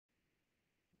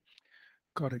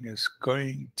Recording is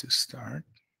going to start.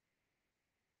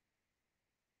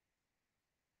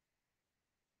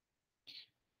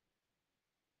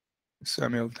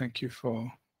 Samuel, thank you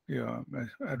for your,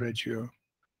 I read your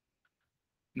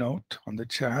note on the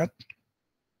chat,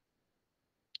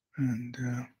 and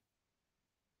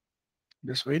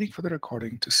just waiting for the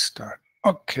recording to start.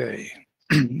 Okay,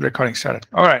 recording started.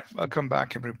 All right, welcome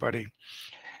back, everybody.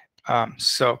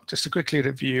 So just to quickly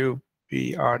review,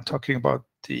 we are talking about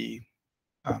the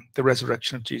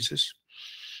resurrection of Jesus,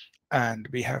 and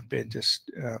we have been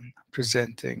just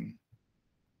presenting,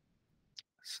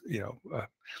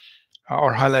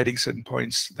 or highlighting certain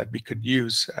points that we could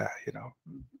use,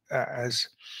 as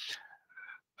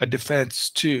a defense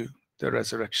to the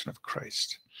resurrection of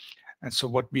Christ. And so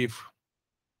what we've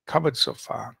covered so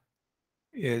far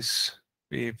is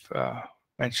we've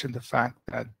mentioned the fact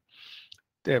that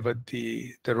there were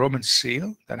the Roman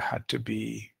seal that had to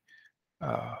be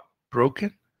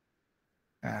broken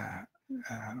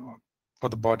for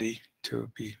the body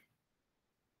to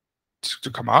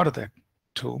come out of the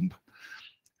tomb.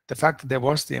 The fact that there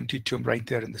was the empty tomb right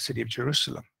there in the city of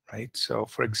Jerusalem, right? So,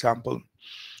 for example,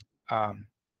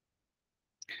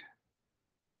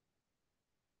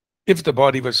 if the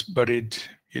body was buried,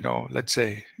 let's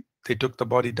say they took the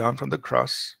body down from the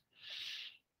cross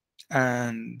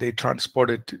and they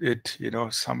transported it,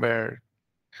 somewhere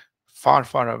far,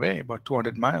 far away, about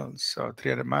 200 miles or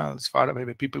 300 miles far away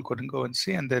where people couldn't go and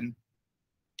see. And then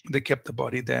they kept the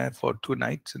body there for 2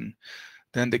 nights. And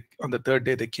then on the third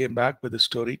day, they came back with a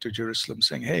story to Jerusalem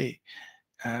saying, hey,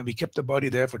 we kept the body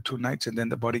there for 2 nights and then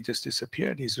the body just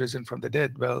disappeared. He's risen from the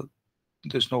dead. Well,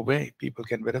 there's no way people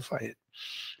can verify it.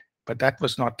 But that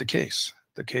was not the case.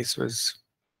 The case was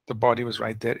the body was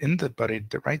right there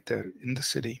buried right there in the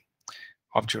city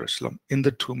of Jerusalem, in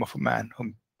the tomb of a man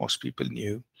whom most people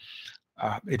knew.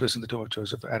 It was in the tomb of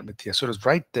Joseph of Arimathea. So it was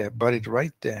right there, buried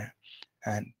right there.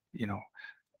 And,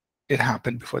 it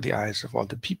happened before the eyes of all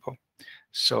the people.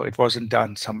 So it wasn't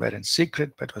done somewhere in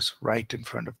secret, but was right in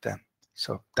front of them.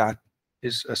 So that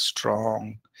is a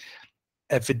strong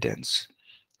evidence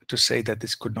to say that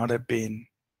this could not have been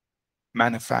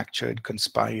manufactured,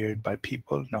 conspired by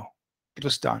people. No, it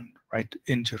was done right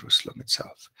in Jerusalem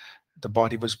itself. The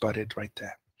body was buried right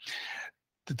there.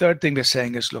 The third thing we're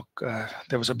saying is, look,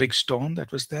 there was a big stone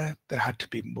that was there that had to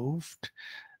be moved.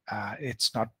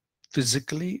 It's not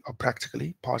physically or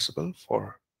practically possible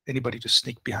for anybody to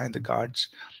sneak behind the guards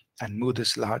and move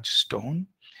this large stone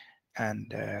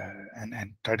and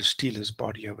try to steal his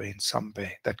body away in some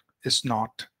way. That is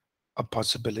not a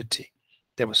possibility.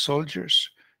 There were soldiers.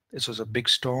 This was a big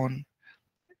stone.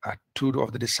 2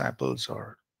 of the disciples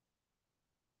or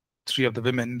 3 of the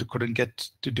women couldn't get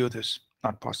to do this.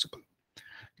 Not possible.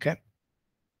 Okay.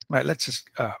 Right. Let's just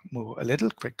move a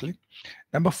little quickly.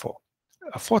 Number 4.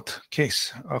 A fourth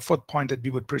point that we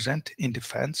would present in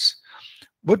defense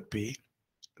would be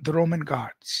the Roman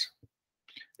guards.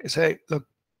 They say, look,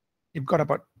 you've got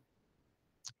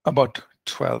about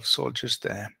 12 soldiers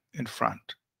there in front.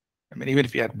 I mean, even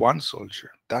if you had 1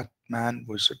 soldier, that man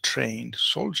was a trained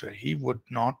soldier. He would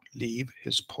not leave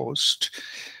his post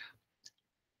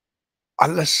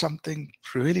unless something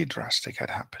really drastic had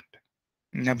happened.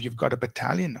 Now you've got a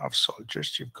battalion of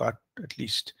soldiers. You've got at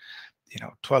least,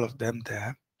 12 of them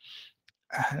there.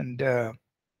 And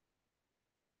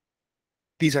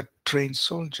these are trained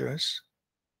soldiers.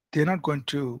 They're not going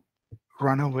to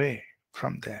run away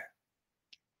from there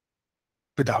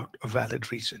without a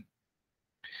valid reason.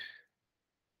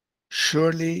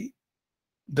 Surely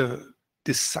the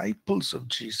disciples of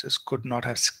Jesus could not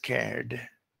have scared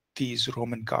these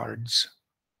Roman guards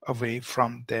away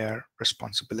from their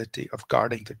responsibility of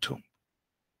guarding the tomb.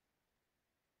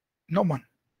 No one,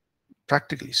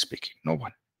 practically speaking, no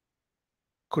one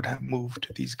could have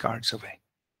moved these guards away.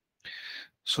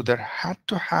 So there had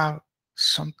to have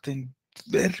something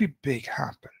very big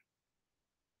happen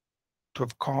to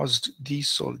have caused these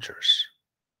soldiers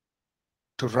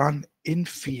to run in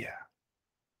fear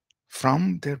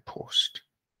from their post.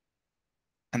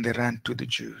 And they ran to the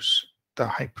Jews, the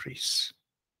high priests,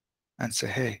 and say,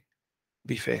 hey,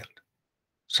 we failed.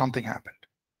 Something happened,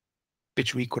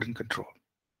 which we couldn't control.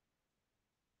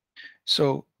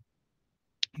 So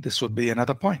this would be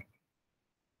another point.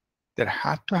 There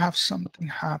had to have something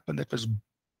happen that was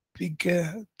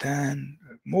bigger than,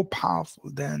 more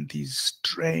powerful than these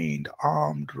trained,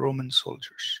 armed Roman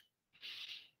soldiers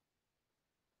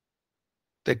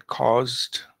that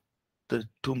caused the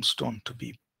tombstone to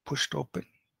be pushed open,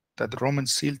 that the Roman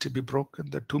seal to be broken,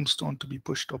 the tombstone to be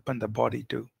pushed open, the body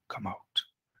to come out.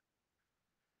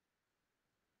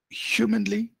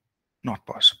 Humanly, not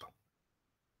possible.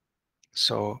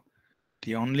 So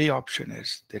The only option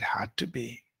is there had to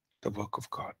be the work of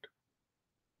God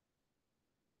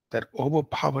that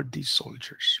overpowered these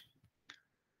soldiers,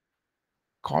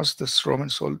 caused this Roman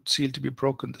seal to be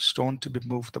broken, the stone to be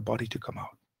moved, the body to come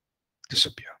out,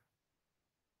 disappear.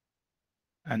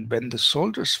 And when the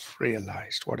soldiers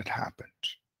realized what had happened,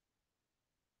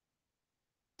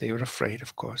 they were afraid,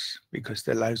 of course, because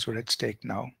their lives were at stake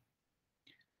now.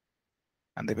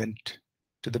 And they went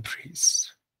to the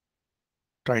priests,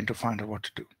 trying to find out what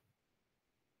to do.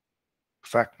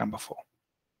 Fact number 4.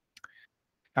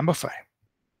 Number 5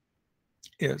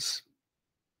 is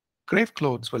grave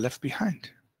clothes were left behind,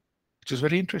 which is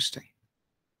very interesting.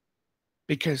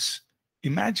 Because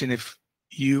imagine if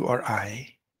you or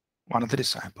I, one of the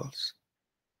disciples,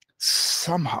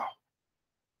 somehow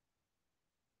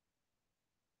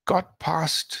got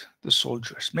past the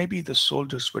soldiers. Maybe the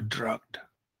soldiers were drugged.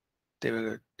 They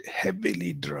were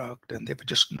heavily drugged and they were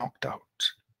just knocked out.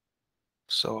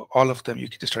 So all of them, you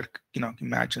can just start,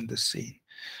 imagine this scene.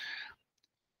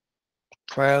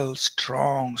 12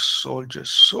 strong soldiers,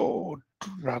 so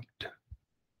drugged.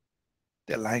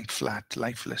 They're lying flat,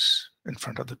 lifeless in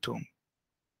front of the tomb.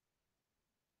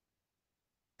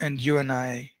 And you and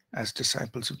I, as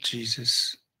disciples of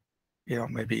Jesus,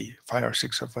 maybe 5 or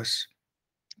 6 of us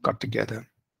got together,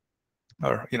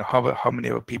 or how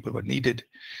many other people were needed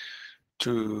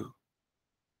to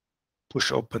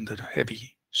push open the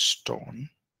heavy stone,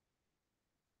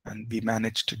 and we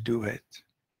managed to do it,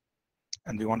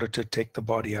 and we wanted to take the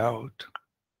body out.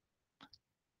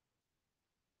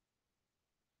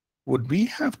 Would we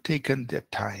have taken the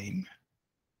time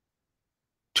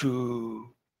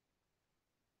to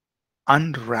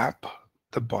unwrap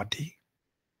the body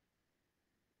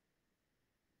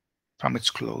from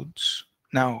its clothes?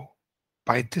 Now,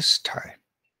 by this time,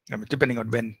 depending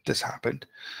on when this happened,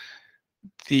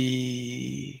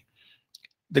 the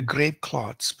grave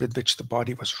cloths with which the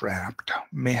body was wrapped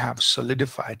may have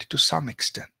solidified to some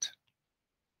extent.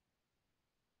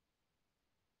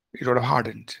 It would have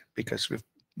hardened because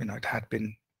it had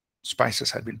been,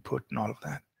 spices had been put and all of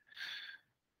that.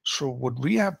 So would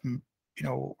we have,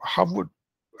 how would,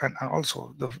 and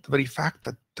also the very fact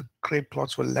that the grave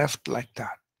cloths were left like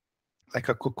that, like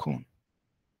a cocoon,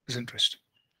 is interesting.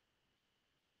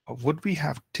 Or would we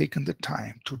have taken the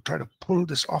time to try to pull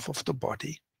this off of the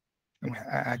body?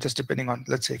 Just depending on,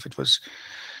 let's say if it was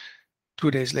 2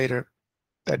 days later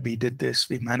that we did this,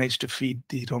 we managed to feed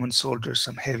the Roman soldiers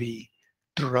some heavy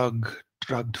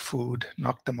drugged food,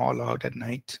 knocked them all out at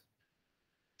night,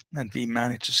 and we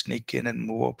managed to sneak in and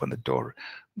move open the door.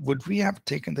 Would we have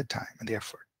taken the time and the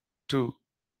effort to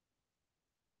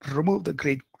remove the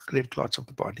grave cloths of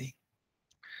the body,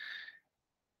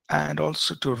 and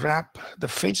also to wrap the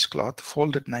face cloth,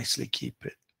 fold it nicely, keep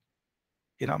it,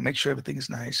 make sure everything is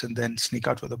nice, and then sneak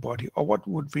out with the body? Or what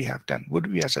would we have done?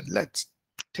 Would we have said, let's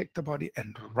take the body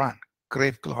and run,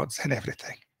 grave cloths and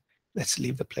everything, let's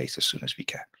leave the place as soon as we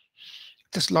can?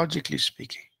 Just logically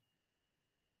speaking,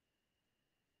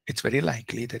 it's very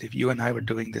likely that if you and I were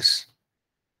doing this,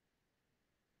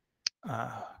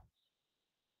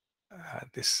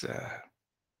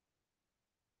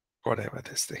 whatever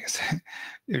this thing is,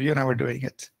 if you and I were doing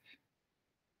it,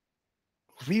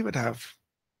 we would have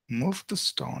moved the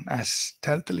stone as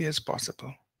stealthily as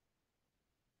possible,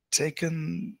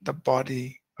 taken the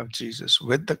body of Jesus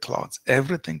with the cloths,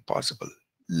 everything possible,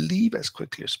 leave as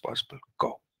quickly as possible,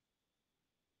 go.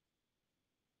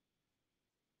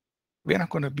 We're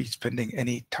not going to be spending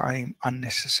any time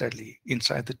unnecessarily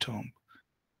inside the tomb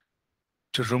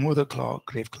to remove the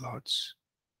grave cloths,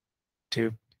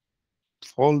 to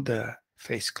fold the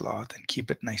face cloth and keep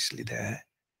it nicely there.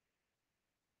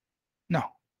 No.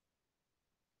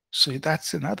 So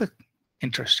that's another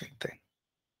interesting thing.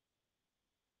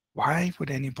 Why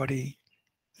would anybody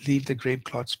leave the grave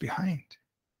cloths behind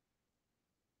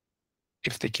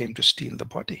if they came to steal the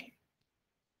body?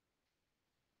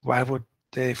 Why would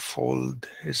they fold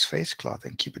his face cloth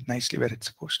and keep it nicely where it's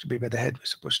supposed to be, where the head was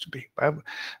supposed to be?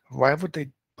 Why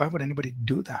would anybody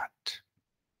do that?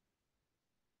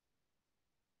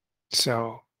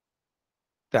 So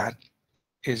that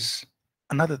is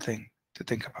another thing to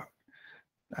think about.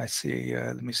 I see,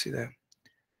 let me see there.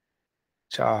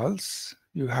 Charles,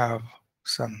 you have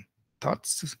some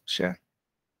thoughts to share?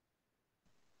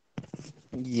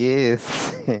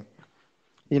 Yes.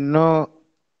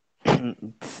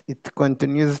 It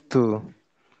continues to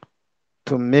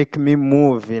make me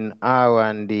move in awe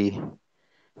and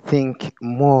think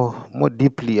more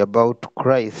deeply about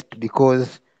Christ,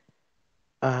 because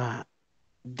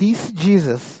this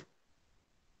Jesus,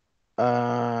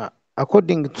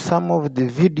 according to some of the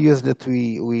videos that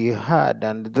we had,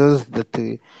 and those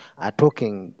that are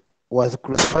talking, was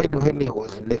crucified when he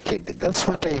was naked. That's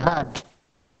what I heard.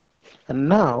 And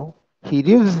now he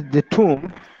leaves the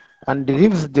tomb and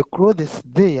leaves the clothes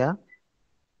there,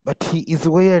 but he is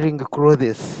wearing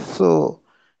clothes. So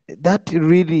that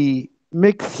really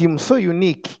makes him so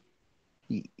unique.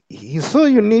 He's so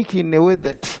unique in a way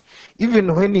that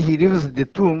even when he leaves the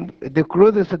tomb, the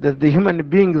clothes that the human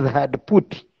beings had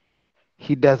put,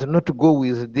 he does not go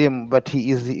with them, but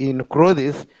he is in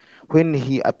clothes when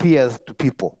he appears to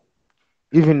people,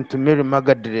 even to Mary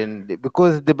Magdalene,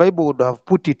 because the Bible would have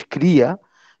put it clear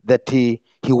that he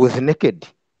was naked.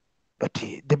 But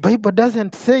the Bible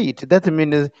doesn't say it. That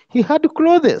means he had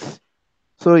clothes.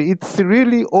 So it's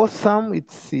really awesome.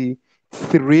 It's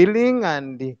thrilling,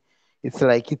 and it's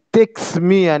like it takes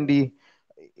me and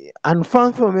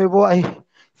unfathomable.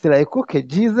 It's like, okay,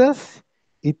 Jesus,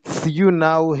 it's you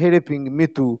now helping me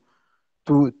to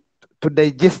to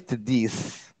digest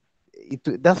this.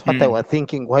 That's what I Hmm. was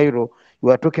thinking while you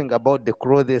were talking about the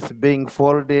clothes being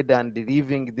folded and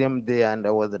leaving them there, and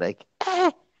I was like,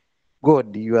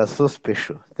 God, you are so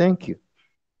special. Thank you.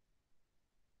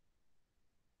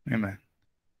 Amen.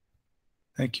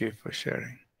 Thank you for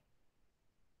sharing.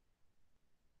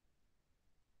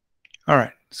 All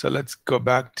right, so let's go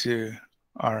back to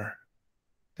our,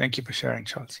 thank you for sharing,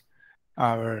 Charles,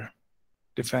 our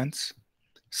defense.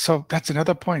 So that's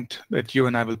another point that you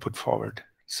and I will put forward.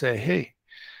 Say, hey,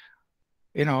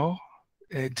 you know,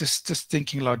 just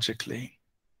thinking logically,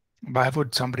 why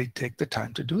would somebody take the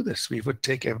time to do this? We would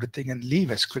take everything and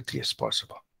leave as quickly as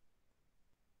possible.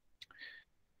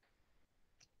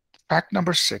 Fact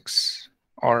number 6,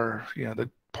 or the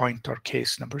point or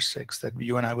case number 6 that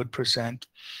you and I would present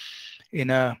in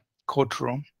a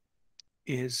courtroom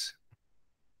is,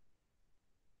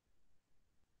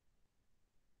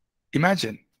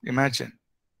 imagine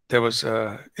there was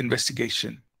a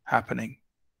investigation happening.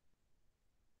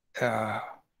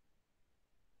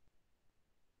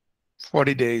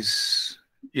 40 days,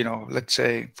 let's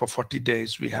say for 40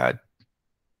 days we had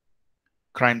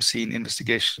crime scene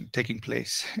investigation taking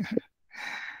place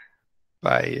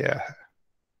by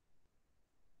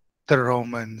the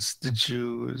Romans, the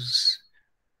Jews,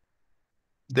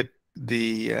 the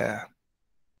the uh,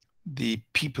 the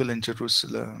people in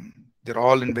Jerusalem. They're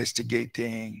all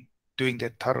investigating, doing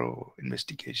their thorough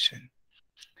investigation.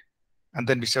 And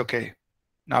then we say, okay,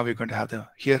 now we're going to have the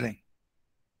hearing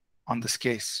on this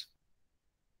case,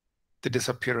 the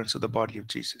disappearance of the body of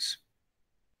Jesus.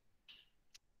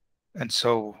 And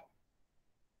so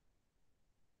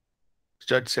the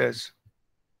judge says,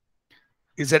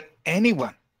 is there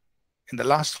anyone in the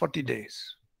last 40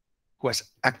 days who has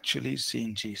actually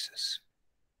seen Jesus?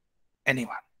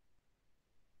 Anyone?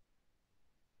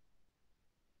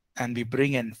 And we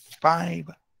bring in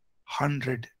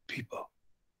 500 people.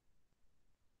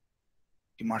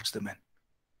 We march them in,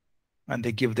 and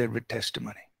they give their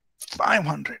testimony.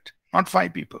 500, not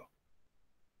 5 people,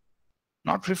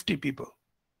 not 50 people.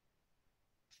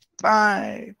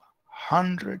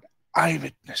 500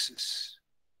 eyewitnesses.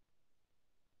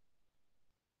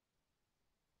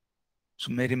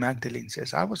 So Mary Magdalene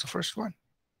says, I was the first one.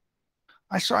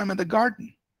 I saw him in the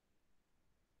garden.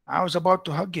 I was about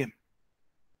to hug him.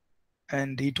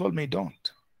 And he told me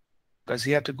don't, because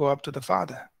he had to go up to the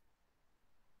Father.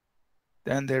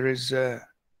 Then there is, the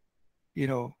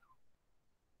 2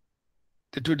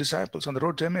 disciples on the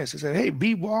road to Emmaus. They said, hey,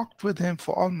 we walked with him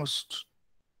for almost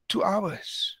 2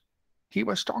 hours. He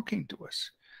was talking to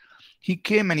us. He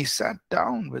came and he sat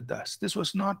down with us. This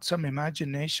was not some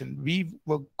imagination. We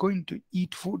were going to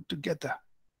eat food together.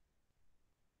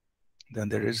 Then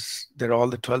there are all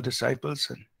the 12 disciples,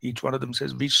 and each one of them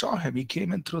says, we saw him. He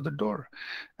came in through the door.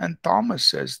 And Thomas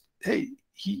says, hey,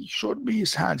 he showed me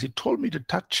his hands. He told me to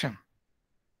touch him.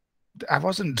 I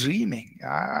wasn't dreaming.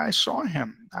 I saw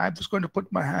him. I was going to put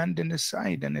my hand in his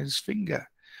side and his finger.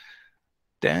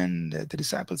 Then the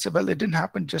disciples said, well, it didn't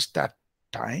happen just that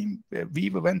time. We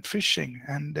went fishing,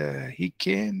 and he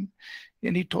came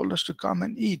and he told us to come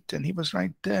and eat, and he was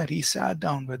right there. He sat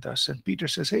down with us, and Peter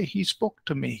says, hey, he spoke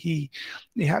to me. He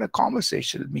had a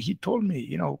conversation with me. He told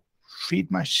me,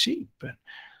 feed my sheep.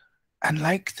 And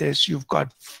like this, you've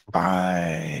got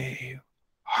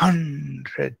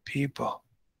 500 people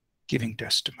giving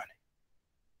testimony.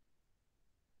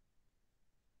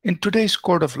 In today's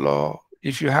court of law,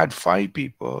 if you had 5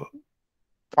 people,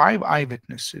 5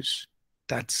 eyewitnesses,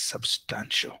 that's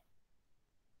substantial.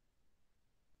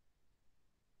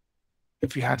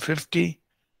 If you had 50,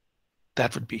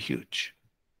 that would be huge.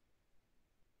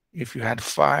 If you had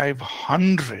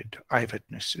 500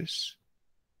 eyewitnesses,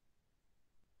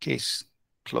 case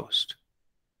closed.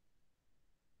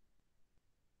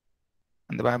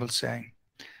 And the Bible is saying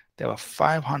there were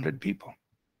 500 people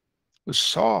who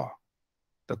saw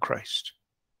the Christ,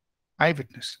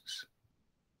 eyewitnesses,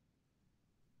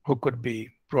 who could be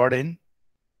brought in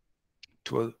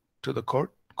to the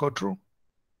courtroom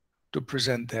to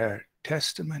present their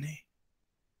testimony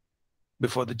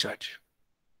before the judge.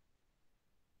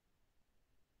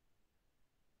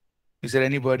 Is there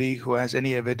anybody who has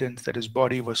any evidence that his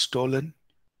body was stolen?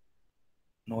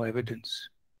 No evidence.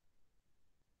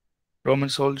 Roman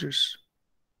soldiers,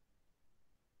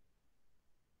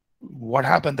 what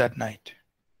happened that night?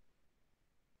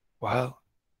 Well,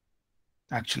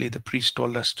 actually the priest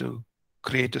told us to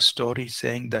create a story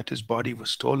saying that his body was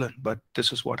stolen, but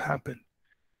this is what happened.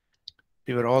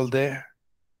 We were all there.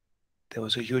 There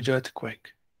was a huge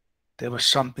earthquake. There was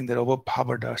something that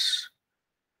overpowered us.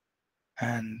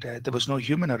 And there was no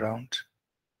human around,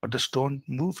 but the stone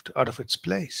moved out of its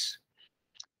place.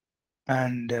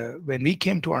 And when we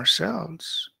came to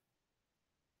ourselves,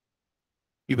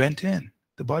 we went in.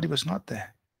 The body was not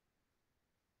there.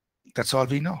 That's all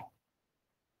we know.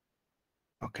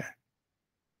 Okay.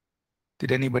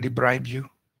 Did anybody bribe you?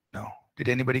 No. Did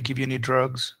anybody give you any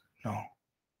drugs? No.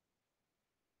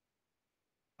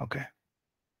 Okay.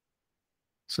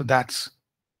 So that's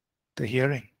the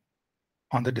hearing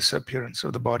on the disappearance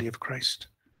of the body of Christ.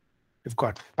 We've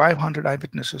got 500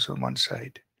 eyewitnesses on one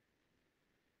side,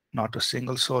 not a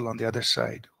single soul on the other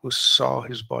side who saw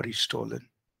his body stolen,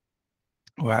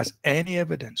 who has any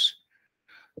evidence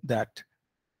that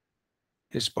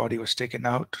his body was taken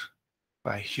out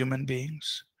by human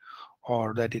beings,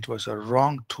 or that it was a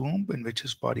wrong tomb in which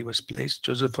his body was placed.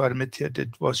 Joseph Arimathea,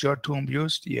 was your tomb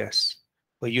used? Yes.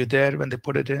 Were you there when they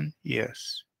put it in?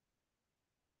 Yes.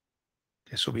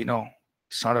 Okay, so we know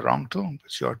it's not a wrong tomb,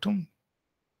 it's your tomb.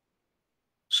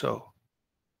 So,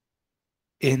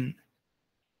 in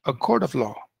a court of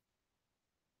law,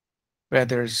 where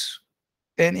there's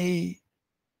any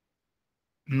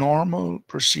normal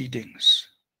proceedings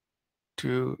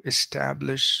to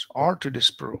establish or to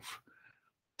disprove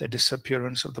the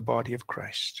disappearance of the body of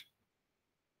Christ,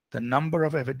 the number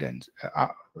of evidence,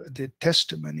 the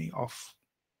testimony of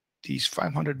these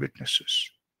 500 witnesses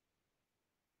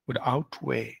would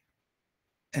outweigh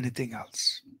anything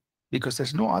else, because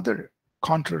there's no other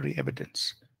contrary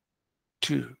evidence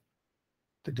to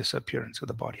the disappearance of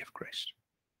the body of Christ.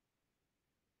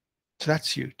 So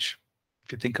that's huge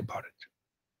if you think about it.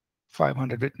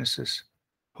 500 witnesses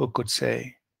who could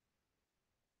say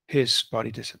his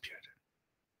body disappeared.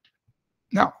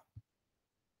 Now,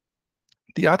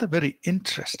 the other very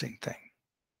interesting thing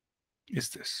is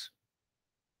this.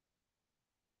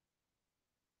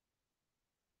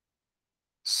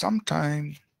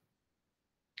 Sometime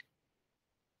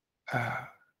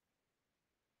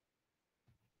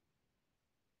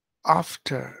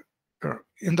after, or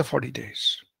in the 40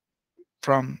 days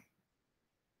from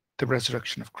the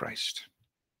resurrection of Christ,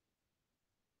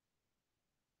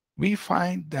 we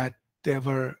find that there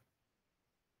were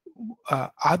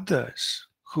others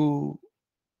who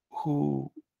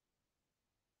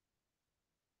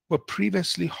were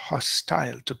previously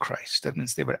hostile to Christ. That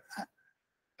means they were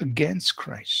against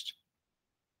Christ,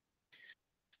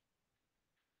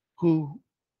 who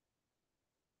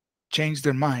changed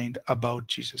their mind about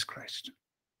Jesus Christ.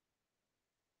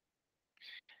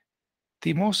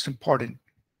 The most important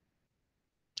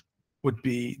would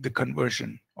be the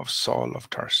conversion of Saul of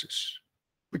Tarsus,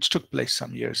 which took place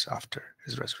some years after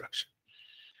his resurrection.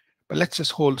 But let's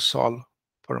just hold Saul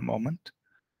for a moment,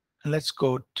 and let's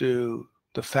go to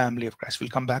the family of Christ. We'll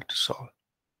come back to Saul,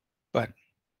 but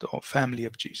the family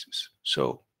of Jesus.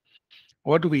 So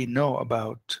what do we know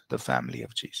about the family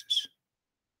of Jesus?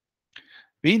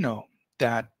 We know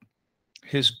that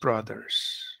his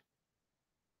brothers,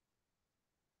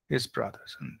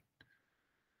 and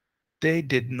they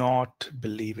did not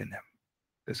believe in him.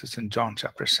 This is in John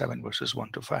chapter 7, verses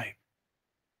 1 to 5.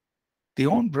 The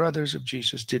own brothers of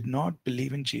Jesus did not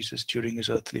believe in Jesus during his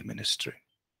earthly ministry.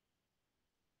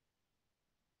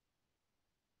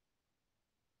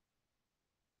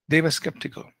 They were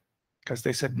skeptical because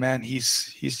they said, man,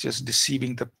 he's just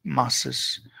deceiving the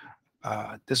masses.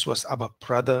 This was our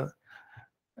brother,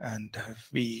 and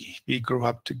we grew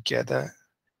up together,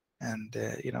 and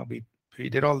we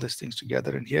did all these things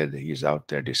together, and here he's out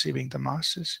there deceiving the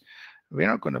masses. We're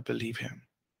not going to believe him.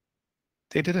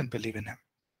 They didn't believe in him.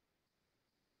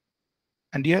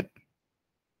 And yet,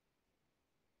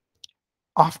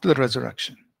 after the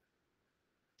resurrection,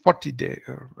 40 days,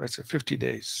 or let's say 50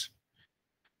 days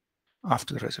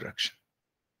after the resurrection,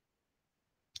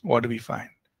 what do we find?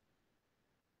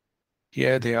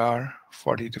 Here they are,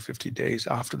 40 to 50 days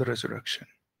after the resurrection.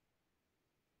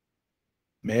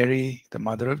 Mary, the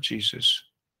mother of Jesus,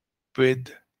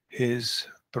 with his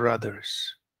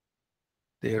brothers.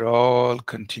 They're all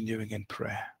continuing in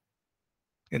prayer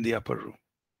in the upper room.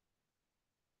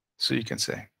 So you can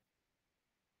say,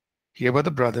 here were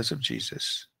the brothers of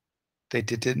Jesus. They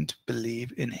didn't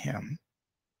believe in him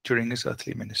during his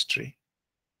earthly ministry.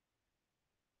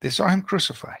 They saw him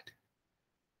crucified.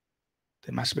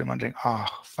 They must have been wondering,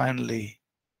 finally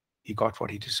he got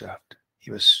what he deserved. He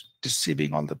was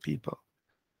deceiving all the people,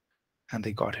 and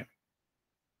they got him.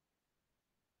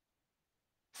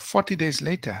 40 days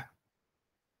later,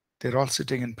 they're all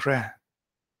sitting in prayer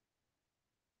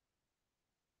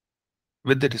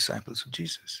with the disciples of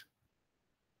Jesus.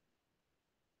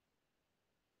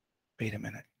 Wait a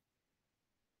minute.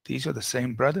 These are the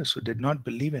same brothers who did not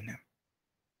believe in him.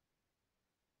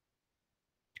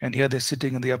 And here they're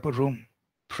sitting in the upper room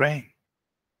praying.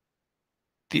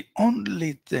 The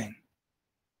only thing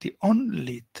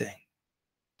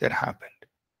that happened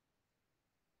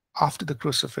after the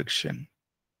crucifixion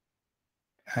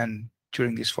and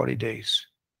during these 40 days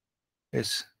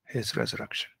is his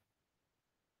resurrection.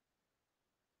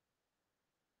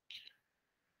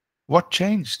 What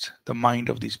changed the mind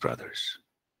of these brothers?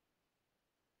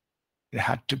 It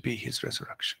had to be his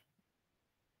resurrection.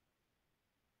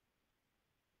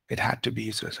 It had to be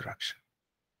his resurrection.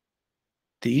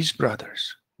 These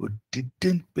brothers who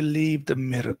didn't believe the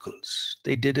miracles,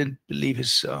 they didn't believe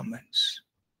his sermons,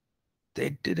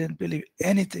 they didn't believe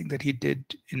anything that he did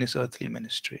in his earthly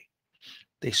ministry.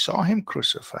 They saw him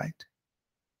crucified.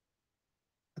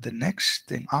 But the next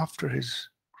thing after his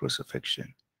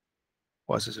crucifixion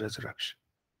was his resurrection.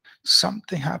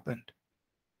 Something happened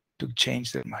to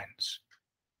change their minds.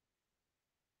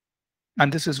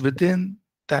 And this is within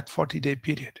that 40-day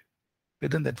period.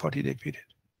 Within that 40-day period.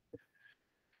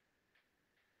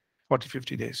 40,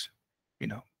 50 days.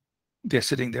 They're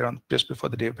sitting there just before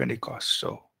the day of Pentecost.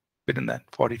 So within that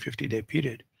 40, 50-day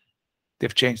period,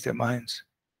 they've changed their minds.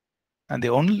 And the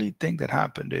only thing that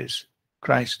happened is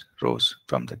Christ rose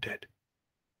from the dead.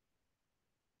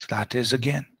 So that is,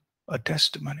 again, a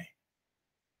testimony.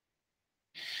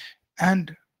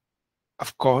 And,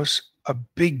 of course, a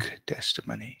big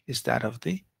testimony is that of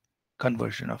the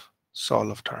conversion of Saul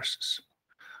of Tarsus,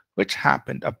 which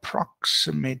happened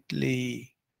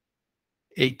approximately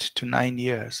 8 to 9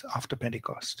 years after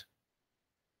Pentecost.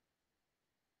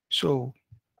 So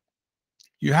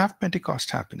you have Pentecost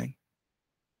happening.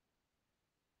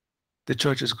 The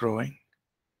church is growing.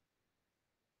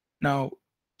 Now,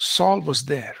 Saul was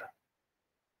there.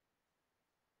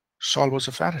 Saul was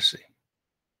a Pharisee.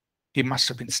 He must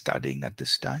have been studying at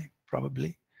this time,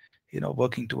 probably,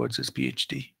 working towards his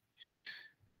PhD,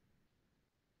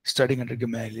 studying under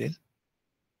Gamaliel.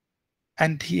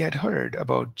 And he had heard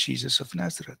about Jesus of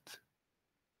Nazareth.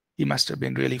 He must have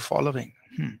been really following.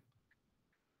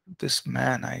 This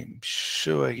man, I'm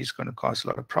sure he's going to cause a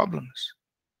lot of problems.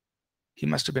 He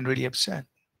must have been really upset.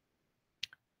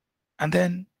 And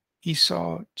then he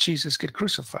saw Jesus get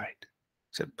crucified.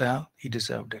 He said, well, he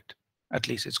deserved it. At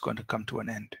least it's going to come to an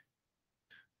end.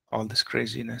 All this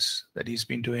craziness that he's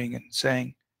been doing and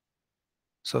saying.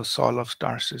 So Saul of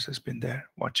Tarsus has been there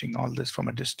watching all this from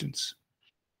a distance.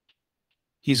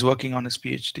 He's working on his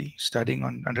PhD, studying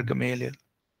under Gamaliel.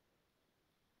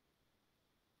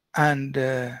 And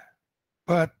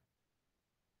but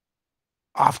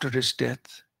after his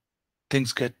death,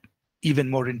 things get even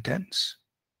more intense,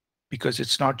 because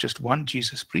it's not just one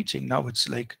Jesus preaching. Now it's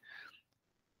like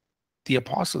the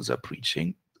apostles are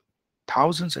preaching.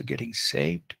 Thousands are getting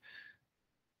saved.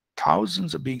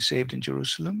 Thousands are being saved in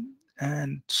Jerusalem.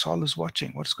 And Saul is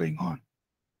watching what's going on.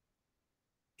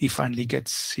 He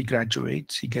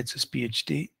graduates, he gets his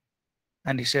PhD.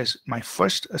 And he says, my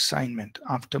first assignment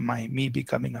after me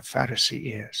becoming a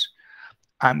Pharisee is,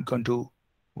 I'm going to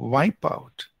wipe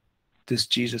out this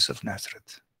Jesus of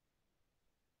Nazareth.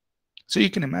 So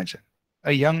you can imagine,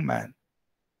 a young man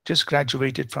just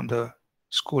graduated from the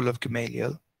school of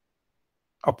Gamaliel,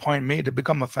 made to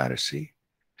become a Pharisee.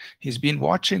 He's been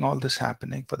watching all this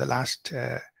happening for the last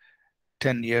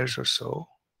 10 years or so.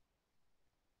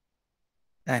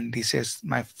 And he says,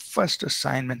 my first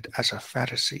assignment as a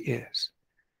Pharisee is,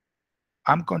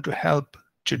 I'm going to help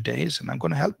Judaism. I'm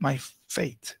going to help my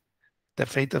faith, the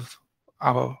faith of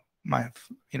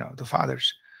the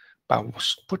fathers, by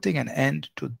putting an end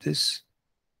to this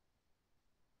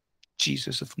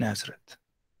Jesus of Nazareth.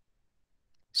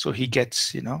 So he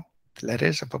gets,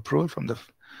 letters of approval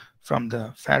from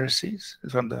the Pharisees,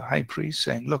 from the high priest,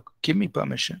 saying, look, give me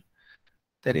permission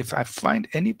that if I find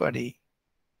anybody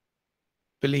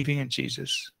believing in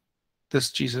Jesus,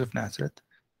 this Jesus of Nazareth,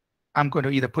 I'm going to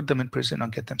either put them in prison or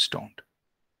get them stoned.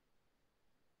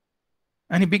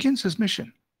 And he begins his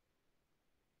mission.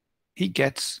 He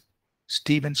gets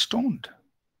Stephen stoned.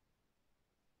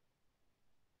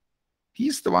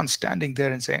 He's the one standing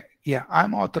there and saying, yeah,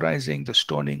 I'm authorizing the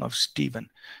stoning of Stephen,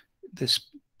 this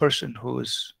person who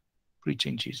is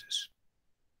preaching Jesus.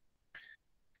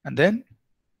 And then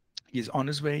he's on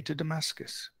his way to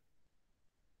Damascus.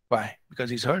 Why? Because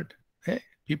he's heard, hey,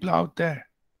 people out there,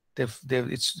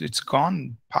 it's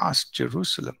gone past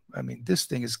Jerusalem. I mean, this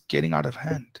thing is getting out of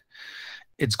hand.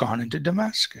 It's gone into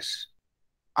Damascus.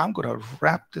 I'm going to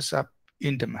wrap this up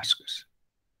in Damascus,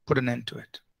 put an end to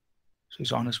it. So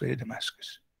he's on his way to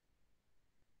Damascus.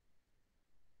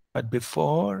 But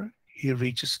before he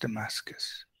reaches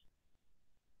Damascus,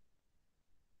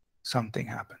 something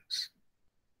happens.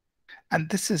 And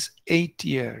this is 8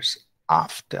 years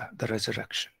after the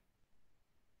resurrection.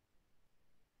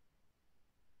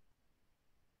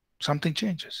 Something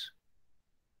changes.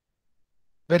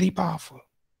 Very powerful.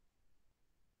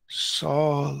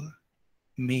 Saul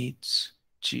meets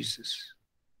Jesus.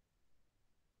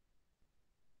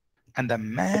 And the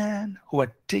man who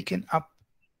had taken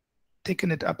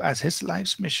it up as his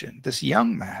life's mission, this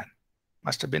young man,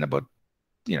 must have been about,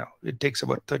 it takes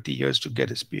about 30 years to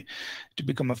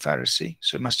become a Pharisee.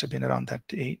 So it must have been around that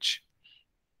age.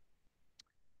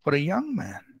 For a young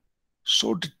man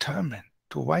so determined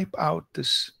to wipe out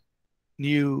this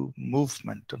new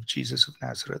movement of Jesus of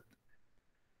Nazareth,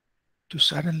 to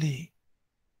suddenly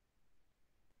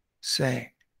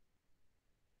say,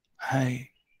 I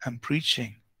am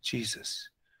preaching Jesus.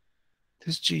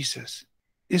 This Jesus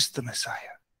is the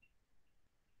Messiah.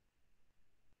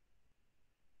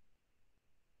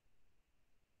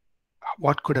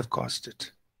 What could have caused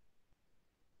it?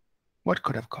 What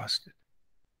could have caused it?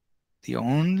 The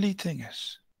only thing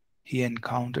is, he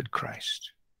encountered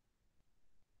Christ,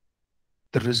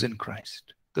 the risen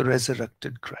Christ, the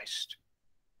resurrected Christ.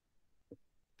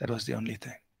 That was the only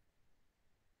thing.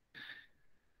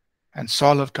 And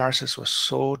Saul of Tarsus was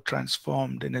so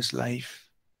transformed in his life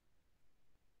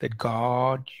that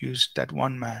God used that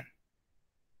one man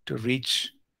to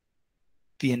reach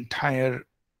the entire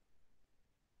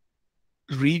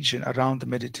region around the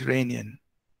Mediterranean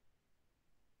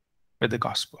with the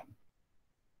gospel.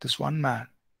 This one man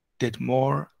did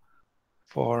more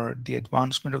for the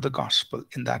advancement of the gospel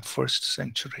in that first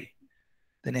century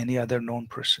than any other known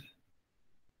person.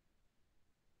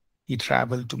 He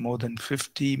traveled to more than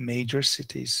 50 major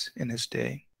cities in his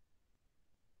day.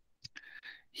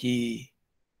 He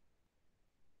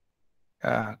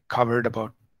covered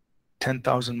about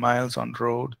 10,000 miles on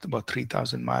road, about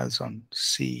 3,000 miles on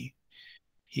sea.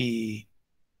 He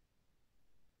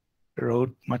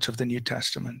wrote much of the New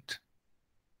Testament.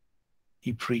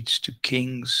 He preached to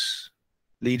kings,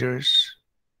 leaders,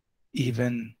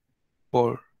 even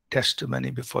bore testimony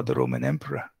before the Roman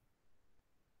emperor.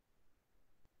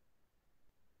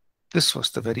 This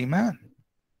was the very man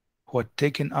who had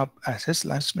taken up as his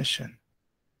life's mission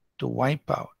to wipe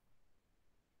out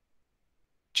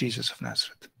Jesus of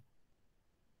Nazareth.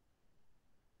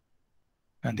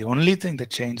 And the only thing that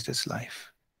changed his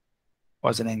life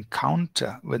was an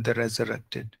encounter with the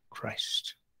resurrected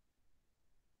Christ.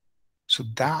 So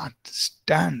that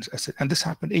stands as it, and this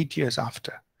happened 8 years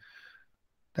after.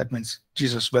 That means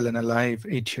Jesus well and alive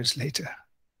 8 years later.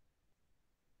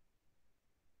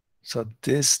 So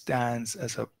this stands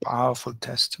as a powerful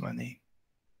testimony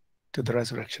to the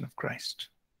resurrection of Christ.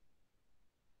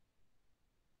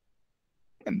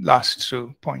 And last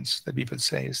 2 points that we will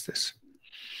say is this.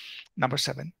 Number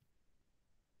 7.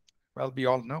 Well, we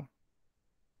all know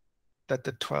that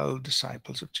the 12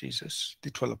 disciples of Jesus, the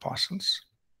 12 apostles,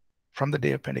 from the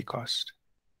day of Pentecost,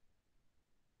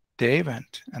 they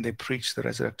went and they preached the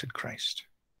resurrected Christ.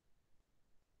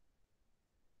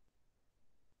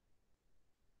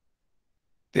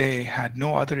 They had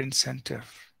no other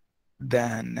incentive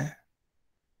than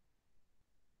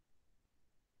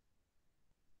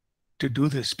to do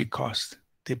this because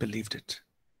they believed it.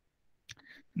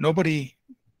 Nobody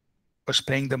was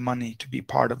paying them money to be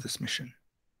part of this mission.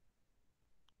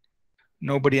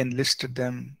 Nobody enlisted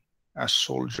them as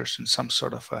soldiers in some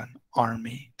sort of an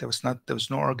army. There was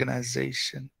no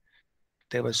organization.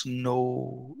 There was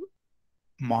no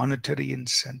monetary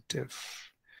incentive.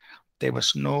 There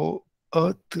was no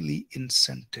earthly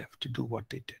incentive to do what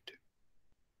they did.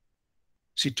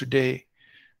 See, today,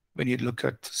 when you look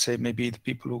at, say, maybe the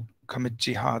people who commit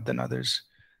jihad and others,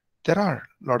 there are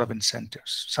a lot of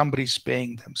incentives. Somebody's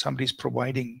paying them. Somebody's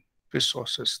providing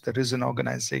resources. There is an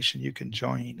organization you can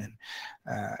join,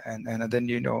 and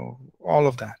then all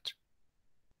of that.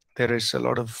 There is a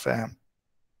lot of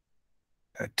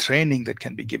training that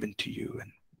can be given to you,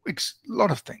 and a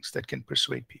lot of things that can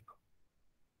persuade people.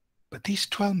 But these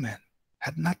 12 men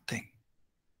had nothing,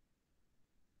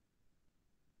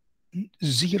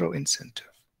 zero incentive,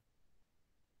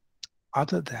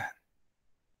 other than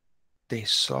they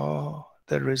saw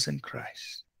the risen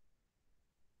Christ,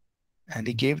 and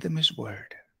he gave them his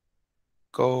word: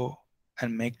 go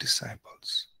and make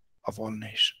disciples of all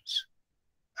nations,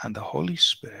 and the Holy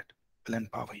Spirit will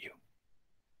empower you.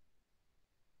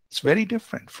 It's very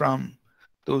different from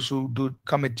those who do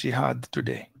commit jihad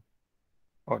today,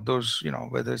 or those,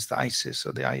 whether it's the ISIS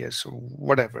or the IS or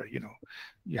whatever,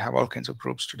 you have all kinds of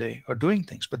groups today are doing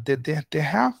things, but they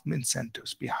have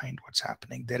incentives behind what's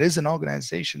happening. There is an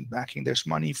organization backing, there's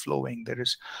money flowing, there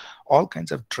is all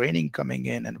kinds of training coming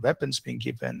in and weapons being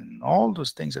given, and all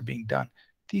those things are being done.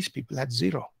 These people had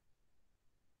zero.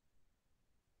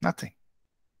 Nothing.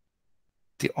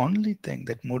 The only thing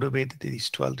that motivated these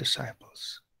 12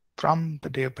 disciples from the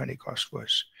day of Pentecost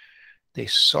was they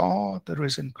saw the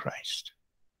risen Christ.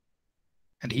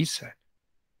 And he said,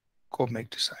 go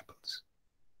make disciples.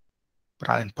 But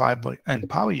I'll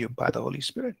empower you by the Holy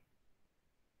Spirit.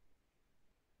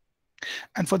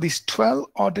 And for these 12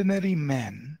 ordinary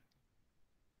men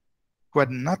who had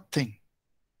nothing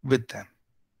with them,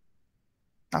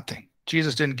 nothing.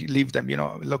 Jesus didn't leave them,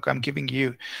 look, I'm giving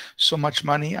you so much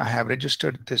money. I have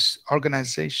registered this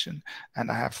organization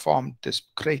and I have formed this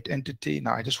great entity.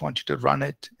 Now I just want you to run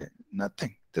it.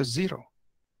 Nothing. There's zero.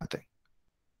 Nothing.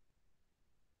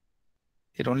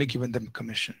 He'd only given them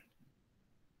commission.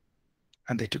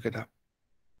 And they took it up.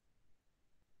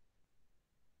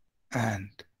 And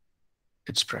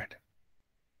it spread.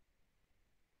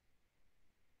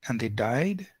 And they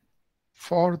died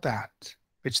for that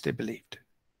which they believed.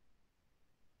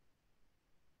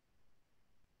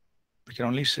 We can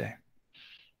only say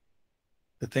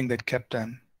the thing that kept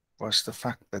them was the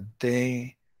fact that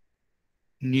they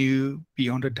knew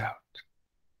beyond a doubt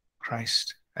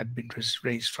Christ had been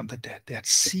raised from the dead. They had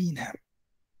seen him.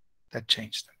 That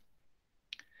changed them.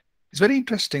 It's very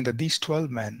interesting that these 12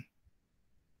 men,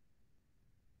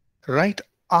 right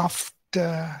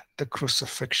after the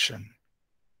crucifixion,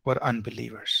 were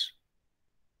unbelievers.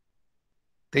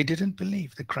 They didn't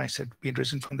believe that Christ had been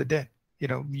risen from the dead.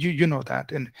 You know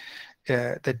that. And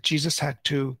that Jesus had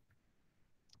to,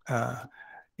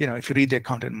 if you read the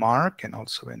account in Mark and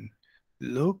also in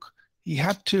Luke, he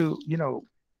had to,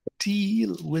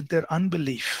 deal with their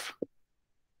unbelief.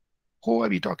 Who are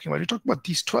we talking about? We're talking about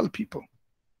these 12 people.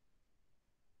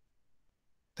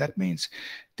 That means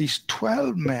these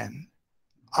 12 men,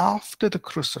 after the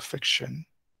crucifixion,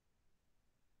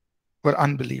 were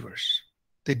unbelievers.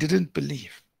 They didn't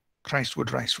believe Christ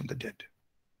would rise from the dead.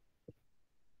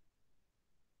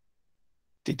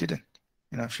 They didn't.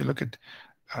 If you look at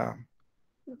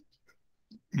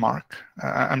Mark,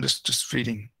 I'm just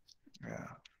reading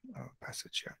a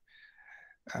passage here.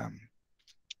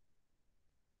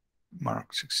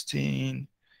 Mark 16,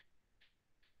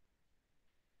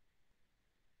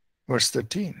 verse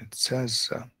 13. It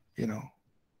says,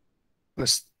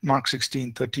 Mark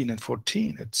 16, 13 and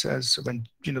 14. It says when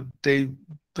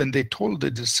they told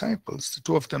the disciples, the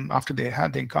two of them, after they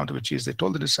had the encounter with Jesus, they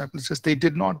told the disciples, it says they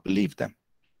did not believe them.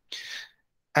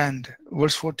 And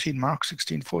verse 14, Mark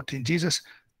 16, 14, Jesus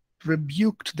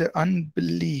rebuked their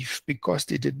unbelief because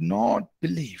they did not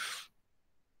believe.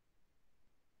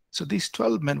 So these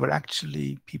 12 men were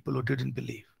actually people who didn't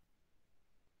believe.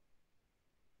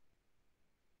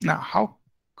 Now, how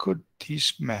could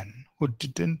these men who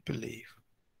didn't believe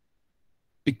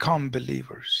become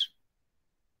believers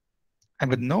and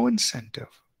with no incentive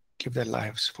give their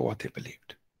lives for what they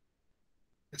believed?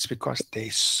 It's because they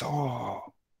saw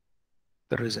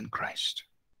the risen Christ.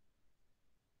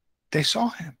 They saw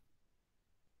him.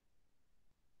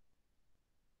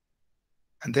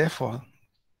 And therefore,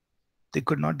 they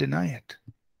could not deny it.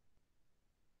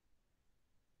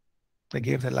 They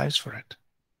gave their lives for it.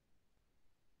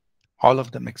 All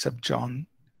of them except John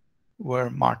were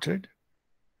martyred.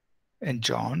 And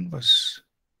John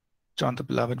the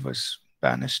Beloved was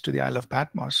banished to the Isle of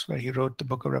Patmos, where he wrote the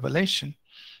book of Revelation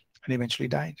and eventually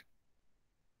died.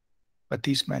 But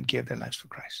these men gave their lives for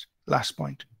Christ. Last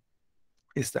point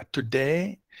is that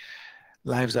today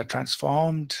lives are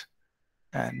transformed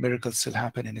and miracles still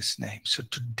happen in his name. So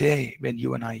today, when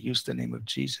you and I use the name of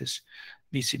Jesus,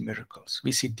 we see miracles.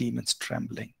 We see demons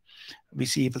trembling. We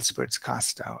see evil spirits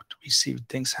cast out. We see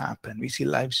things happen. We see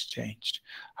lives changed.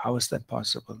 How is that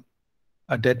possible?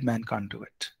 A dead man can't do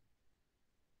it.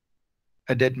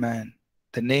 A dead man,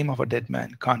 the name of a dead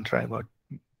man can't drive out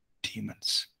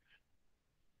demons.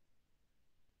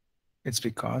 It's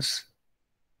because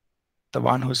the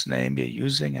one whose name we are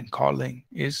using and calling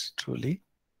is truly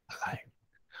alive.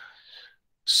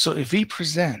 So if we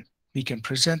can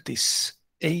present these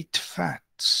 8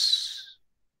 facts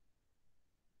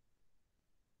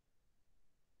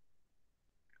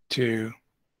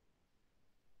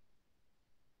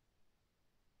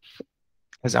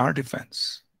as our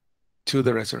defense to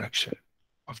the resurrection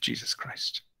of Jesus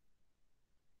Christ.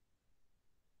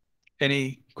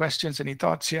 Any questions, any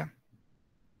thoughts here?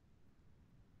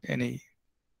 Any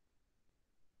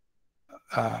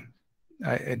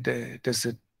does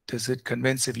it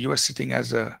convince, if you are sitting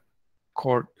as a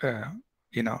court, a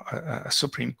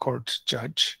Supreme Court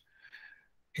judge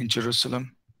in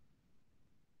Jerusalem,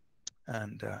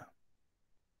 and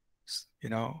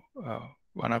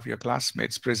one of your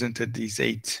classmates presented these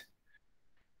 8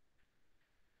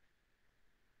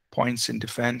 points in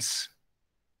defense,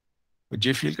 would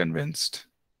you feel convinced?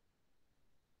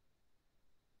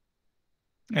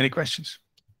 Any questions?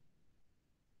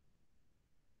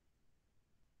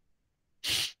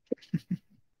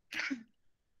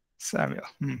 Samuel,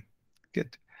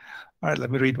 good. All right,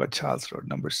 let me read what Charles wrote.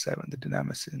 Number 7, the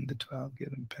dynamis in the 12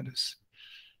 give impetus.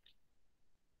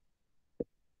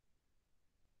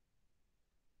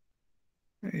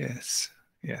 Yes.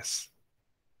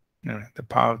 No, the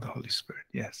power of the Holy Spirit.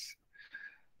 Yes.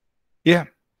 Yeah.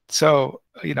 So,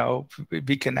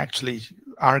 we can actually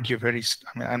argue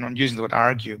I'm not using the word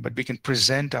argue, but we can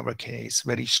present our case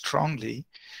very strongly,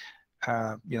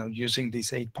 using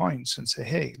these 8 points and say,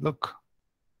 hey, look,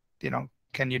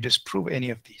 can you disprove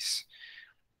any of these?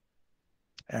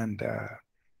 And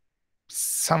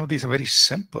some of these are very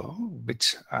simple,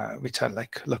 which are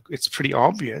like, look, it's pretty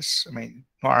obvious. I mean,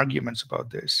 no arguments about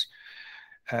this.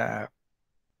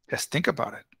 Just think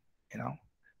about it,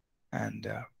 and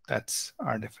that's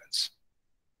our defense.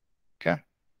 Okay.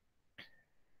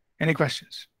 Any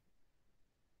questions?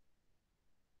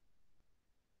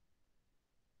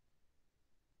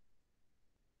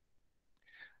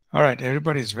 All right,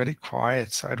 everybody's very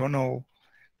quiet, so I don't know.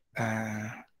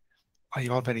 Are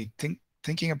you already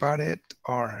thinking about it,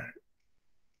 or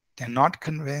they're not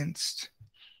convinced?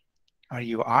 Or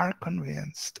you are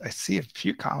convinced? I see a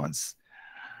few comments.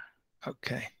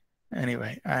 Okay.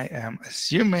 Anyway, I am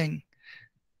assuming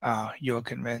you're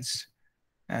convinced.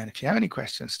 And if you have any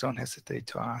questions, don't hesitate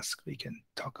to ask. We can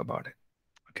talk about it.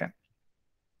 Okay.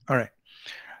 All right.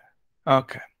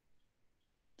 Okay.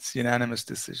 It's unanimous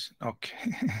decision.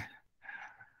 Okay.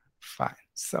 Fine.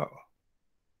 So,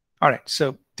 all right.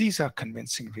 So these are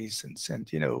convincing reasons. And,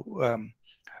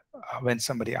 when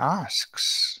somebody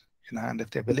asks, and if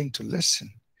they're willing to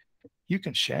listen, you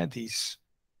can share these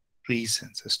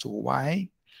reasons as to why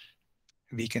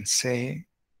we can say,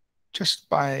 just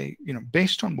by,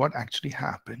 based on what actually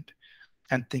happened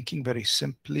and thinking very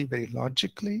simply, very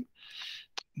logically,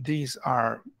 these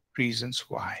are reasons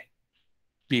why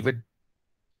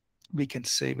we can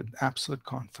say with absolute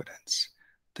confidence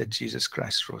that Jesus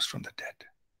Christ rose from the dead,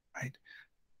 right?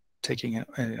 You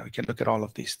can look at all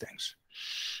of these things.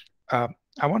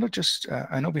 I want to just,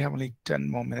 I know we have only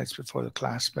 10 more minutes before the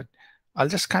class, but I'll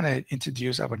just kind of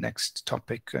introduce our next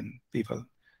topic, and we will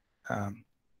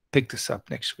pick this up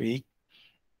next week.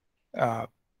 The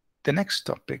next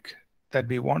topic that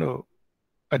we want to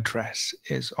address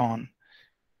is on,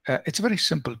 it's a very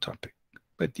simple topic,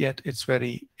 but yet it's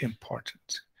very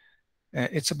important.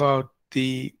 It's about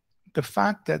the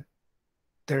fact that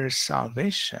there is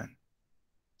salvation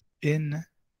in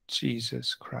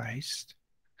Jesus Christ,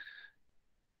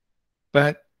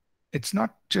 but it's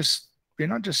not just, we're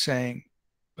not just saying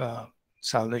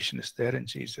salvation is there in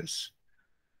Jesus,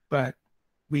 but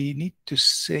we need to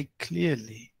say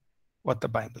clearly what the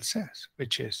Bible says,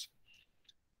 which is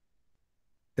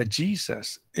that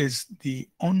Jesus is the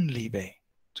only way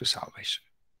to salvation,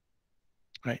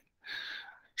 right?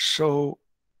 So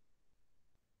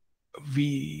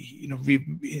in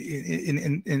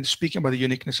speaking about the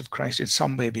uniqueness of Christ, in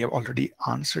some way we have already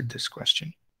answered this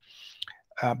question,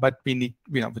 but we need,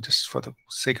 just for the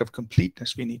sake of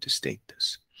completeness, we need to state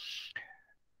this.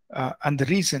 And the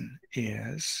reason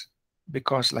is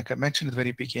because, like I mentioned at the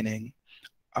very beginning,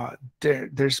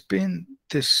 there's been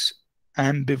this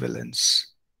ambivalence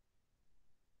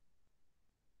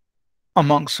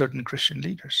among certain Christian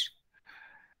leaders.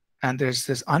 And there's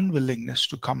this unwillingness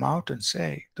to come out and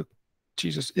say that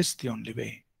Jesus is the only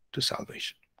way to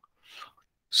salvation.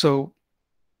 So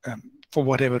for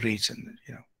whatever reason,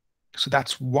 so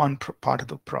that's one part of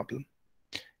the problem.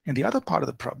 And the other part of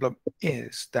the problem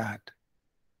is that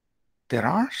there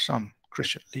are some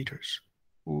Christian leaders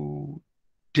who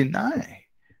deny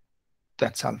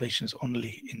that salvation is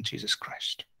only in Jesus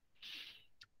Christ.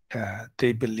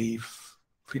 They believe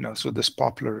so this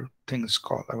popular thing is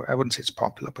called, I wouldn't say it's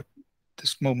popular, but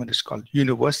this movement is called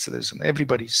universalism.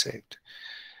 Everybody's saved.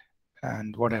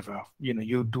 And whatever,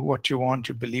 you do what you want,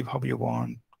 you believe how you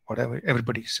want, whatever,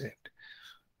 everybody's saved.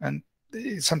 And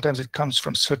sometimes it comes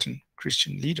from certain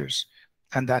Christian leaders,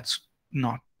 and that's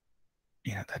not,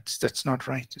 that's not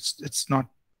right. It's not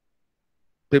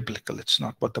biblical. It's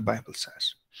not what the Bible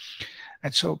says.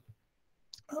 And so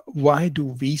why do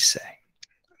we say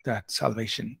that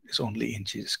salvation is only in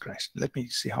Jesus Christ? Let me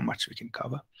see how much we can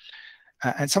cover.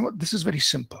 And this is very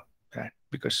simple, right?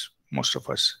 Because most of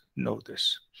us know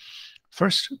this.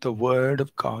 First, the Word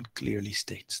of God clearly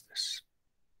states this,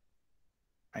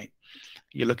 right?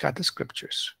 You look at the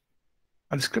scriptures,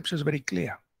 and the scripture is very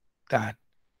clear that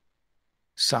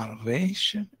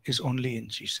salvation is only in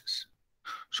Jesus.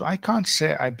 So I can't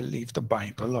say I believe the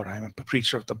Bible or I'm a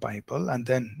preacher of the Bible and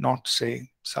then not say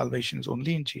salvation is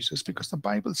only in Jesus, because the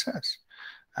Bible says,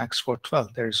 Acts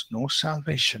 4:12, there is no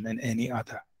salvation in any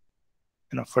other.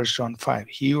 1 John 5,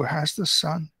 he who has the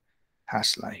Son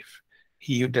has life.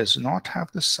 He who does not have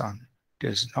the Son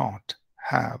does not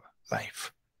have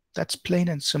life. That's plain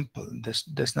and simple.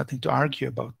 There's nothing to argue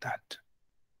about that.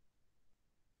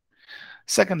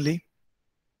 Secondly,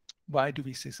 why do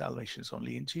we say salvation is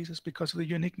only in Jesus? Because of the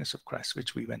uniqueness of Christ,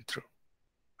 which we went through,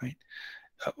 right?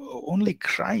 Only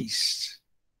Christ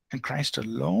and Christ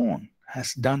alone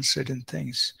has done certain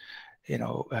things,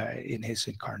 in his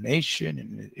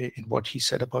incarnation, in what he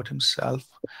said about himself,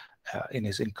 in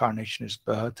his incarnation, his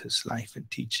birth, his life and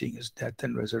teaching, his death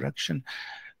and resurrection.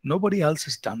 Nobody else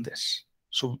has done this.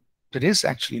 So there is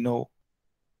actually no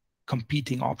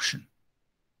competing option,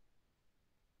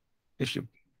 if you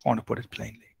want to put it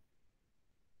plainly.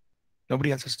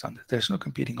 Nobody else has done this. There's no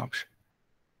competing option.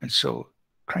 And so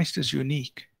Christ is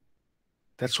unique.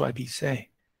 That's why we say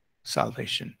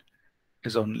salvation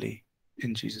is only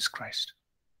in Jesus Christ.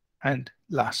 And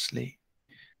lastly,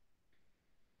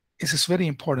 is this very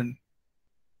important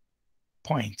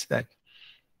point that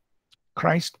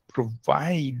Christ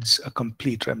provides a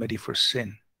complete remedy for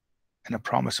sin and a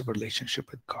promise of relationship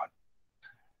with God.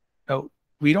 Now,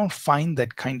 we don't find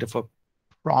that kind of a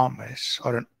promise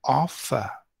or an offer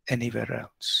anywhere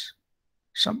else.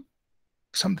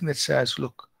 Something that says,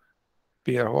 look,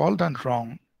 we are all done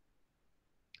wrong,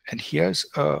 and here's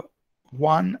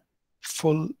one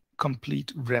full,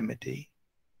 complete remedy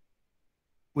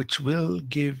which will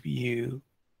give you,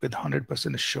 with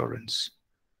 100% assurance,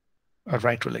 a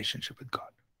right relationship with God.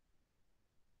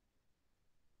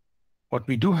 What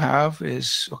we do have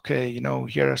is, okay,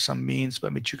 here are some means by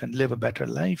which you can live a better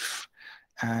life,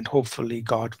 and hopefully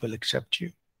God will accept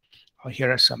you. Or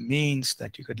here are some means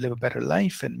that you could live a better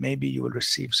life, and maybe you will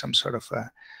receive some sort of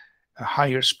a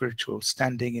higher spiritual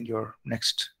standing in your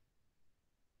next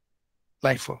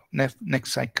life or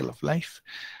next cycle of life.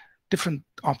 Different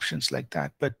options like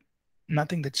that, but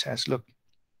nothing that says, look,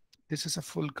 this is a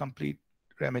full, complete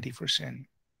remedy for sin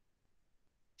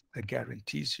that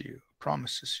guarantees you,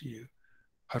 promises you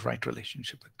a right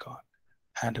relationship with God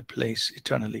and a place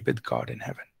eternally with God in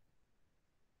heaven.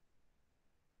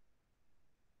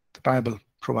 The Bible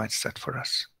provides that for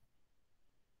us.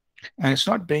 And it's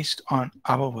not based on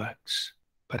our works,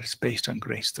 but it's based on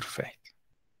grace through faith.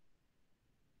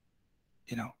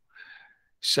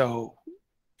 So,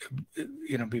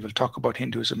 we will talk about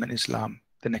Hinduism and Islam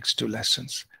the next two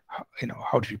lessons.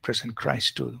 How do you present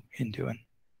Christ to Hindu and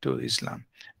to Islam,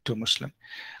 to Muslim?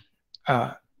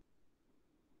 And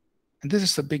this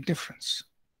is the big difference.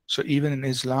 So even in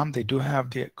Islam, they do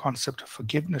have the concept of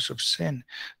forgiveness of sin,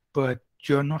 but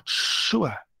you're not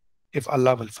sure if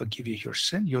Allah will forgive you your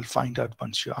sin. You'll find out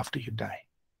after you die.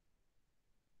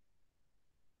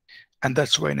 And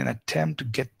that's why in an attempt to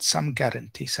get some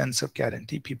sense of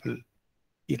guarantee, people,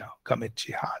 commit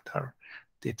jihad, or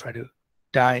they try to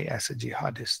die as a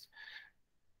jihadist.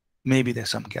 Maybe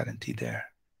there's some guarantee there,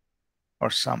 or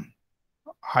some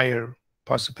higher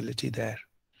possibility there.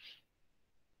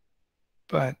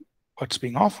 But what's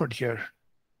being offered here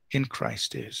in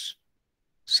Christ is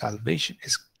salvation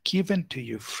is given to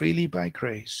you freely by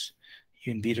grace.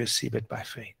 You indeed receive it by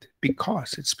faith,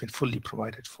 because it's been fully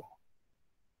provided for.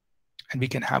 And we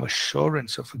can have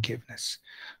assurance of forgiveness,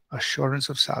 assurance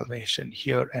of salvation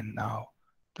here and now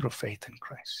through faith in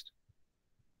Christ,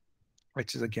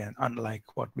 which is, again, unlike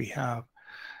what we have,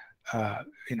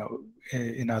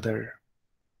 in other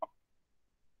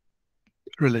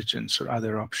religions or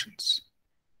other options.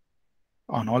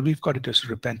 All we've got to do is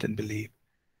repent and believe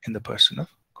in the person of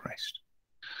Christ.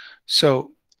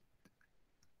 So,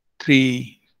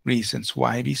 3 reasons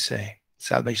why we say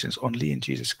salvation is only in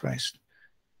Jesus Christ.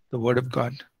 The Word of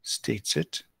God states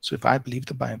it. So if I believe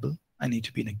the Bible, I need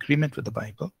to be in agreement with the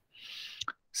Bible.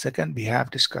 Second, we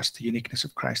have discussed the uniqueness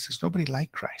of Christ. There's nobody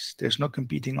like Christ. There's no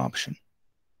competing option.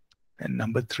 And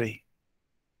number three,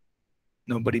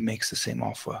 nobody makes the same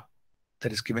offer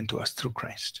that is given to us through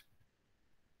Christ.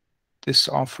 This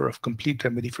offer of complete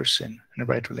remedy for sin and a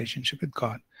right relationship with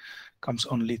God comes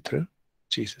only through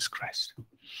Jesus Christ.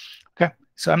 Okay,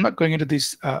 so I'm not going into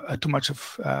these too much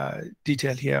of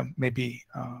detail here. Maybe,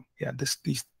 yeah,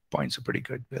 these points are pretty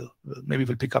good. Maybe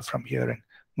we'll pick up from here and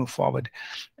move forward.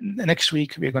 Next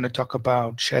week, we're going to talk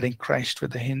about sharing Christ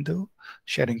with the Hindu,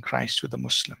 sharing Christ with the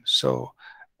Muslim. So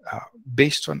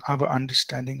based on our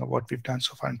understanding of what we've done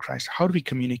so far in Christ, how do we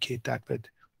communicate that with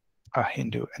a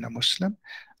Hindu and a Muslim?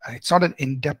 It's not an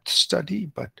in-depth study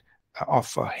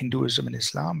of Hinduism and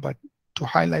Islam, but to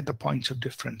highlight the points of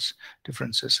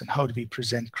differences and how do we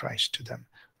present Christ to them.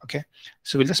 Okay,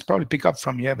 so we'll just probably pick up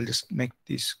from here. We'll just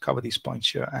cover these points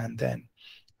here and then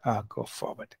go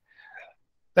forward.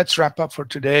 Let's wrap up for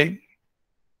today.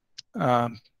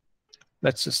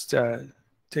 Let's just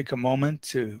take a moment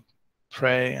to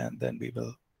pray and then we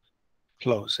will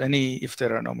close. If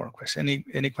there are no more questions,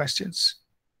 any questions?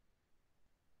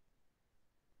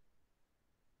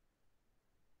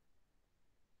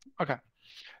 Okay,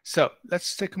 so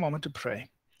let's take a moment to pray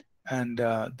and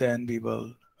then we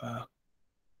will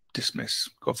dismiss,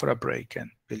 go for a break,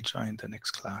 and we'll join the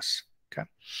next class. Okay,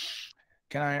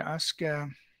 can I ask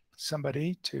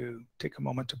somebody to take a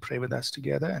moment to pray with us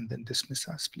together and then dismiss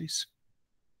us, please?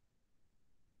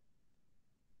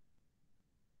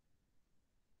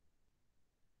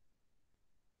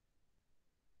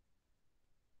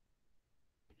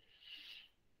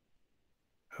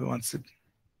 Who wants to?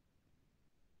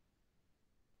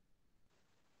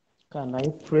 Can I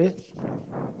pray?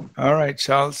 All right,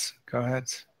 Charles, go ahead,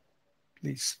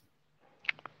 please.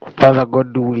 Father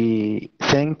God, we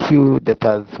thank you that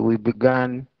as we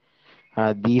began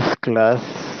this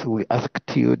class, we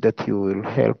asked you that you will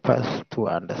help us to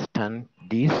understand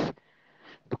this,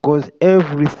 because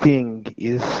everything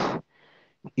is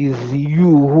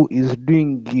you who is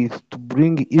doing it to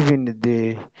bring even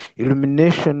the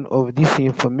illumination of this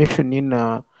information in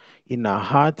our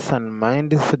hearts and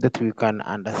minds, so that we can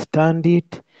understand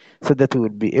it, so that we will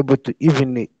be able to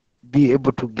even be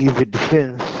able to give a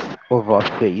defense of our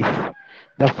faith.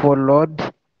 Therefore,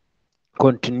 Lord,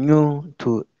 continue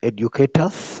to educate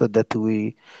us so that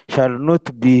we shall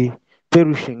not be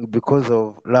perishing because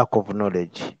of lack of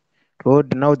knowledge.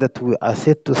 Lord, now that we are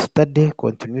set to study,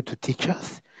 continue to teach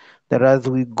us, that as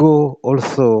we go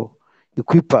also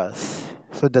equip us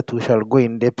so that we shall go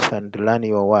in depth and learn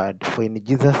your word. For in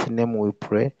Jesus' name we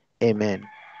pray. Amen.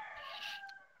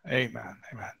 Amen.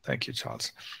 Amen. Thank you,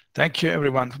 Charles. Thank you,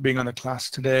 everyone, for being on the class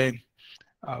today.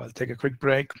 I will take a quick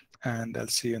break and I'll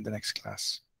see you in the next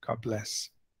class. God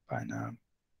bless. Bye now.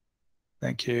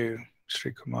 Thank you,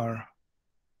 Sri Kumar.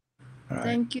 All right.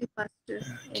 Thank you,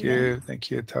 Pastor. Thank you. Thank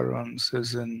you, Tarun,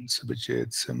 Susan, Subhajit,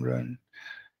 Simran,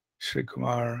 Sri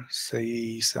Kumar,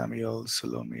 Sai, Samuel,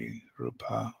 Salome,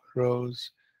 Rupa,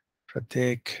 Rose,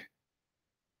 Pratik,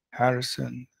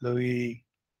 Harrison, Louis,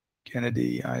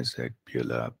 Kennedy, Isaac,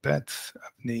 Beulah, Beth,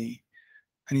 Avni,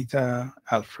 Anita,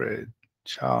 Alfred,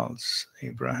 Charles,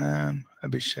 Abraham,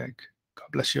 Abhishek.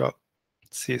 God bless you all.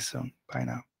 See you soon. Bye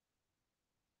now.